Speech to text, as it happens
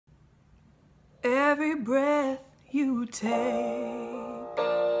Every breath you take,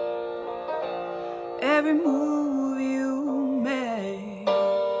 every move you make,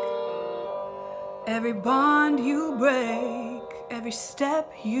 every bond you break, every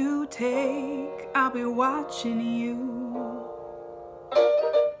step you take, I'll be watching you.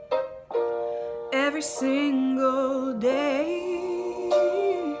 Every single day,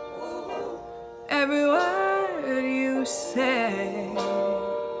 every word you say,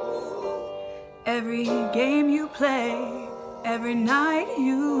 every game you play, every night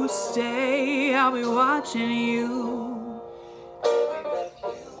you stay, I'll be watching you.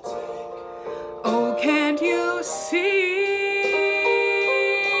 Oh, can't you see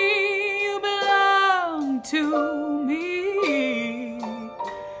you belong to me?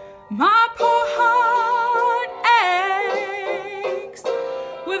 My poor heart aches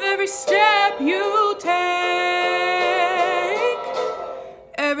with every step you take,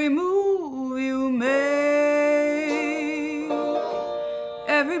 every move you make,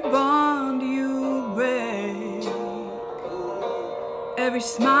 every bond you break, every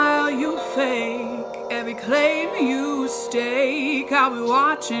smile you fake, every claim you stake, I'll be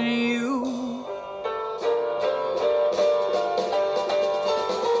watching you.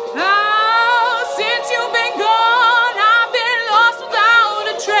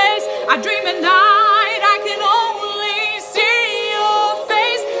 I dream at night, I can only see your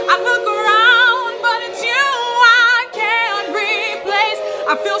face. I look around, but it's you I can't replace.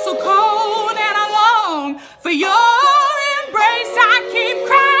 I feel so cold and I long for your embrace. I keep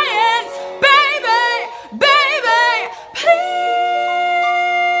crying, baby, baby, please.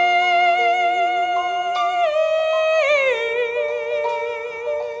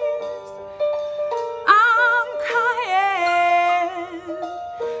 I'm crying,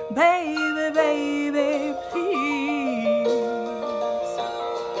 baby, baby, please.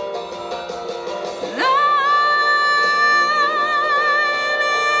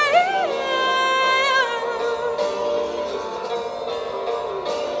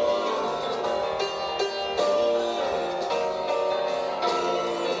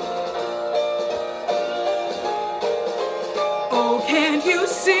 Oh, can't you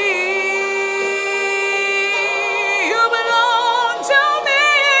see?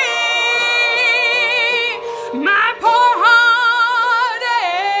 My poor heart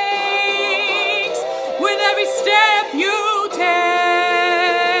aches with every step you take.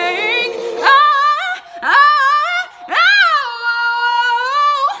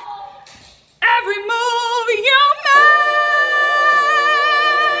 Every move you make,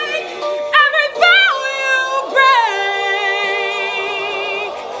 every vow you break,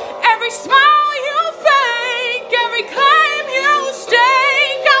 every smile you fake, every claim you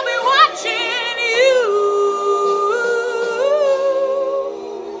stake, I'll be watching you.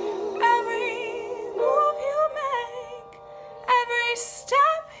 Every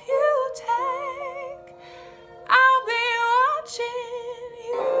step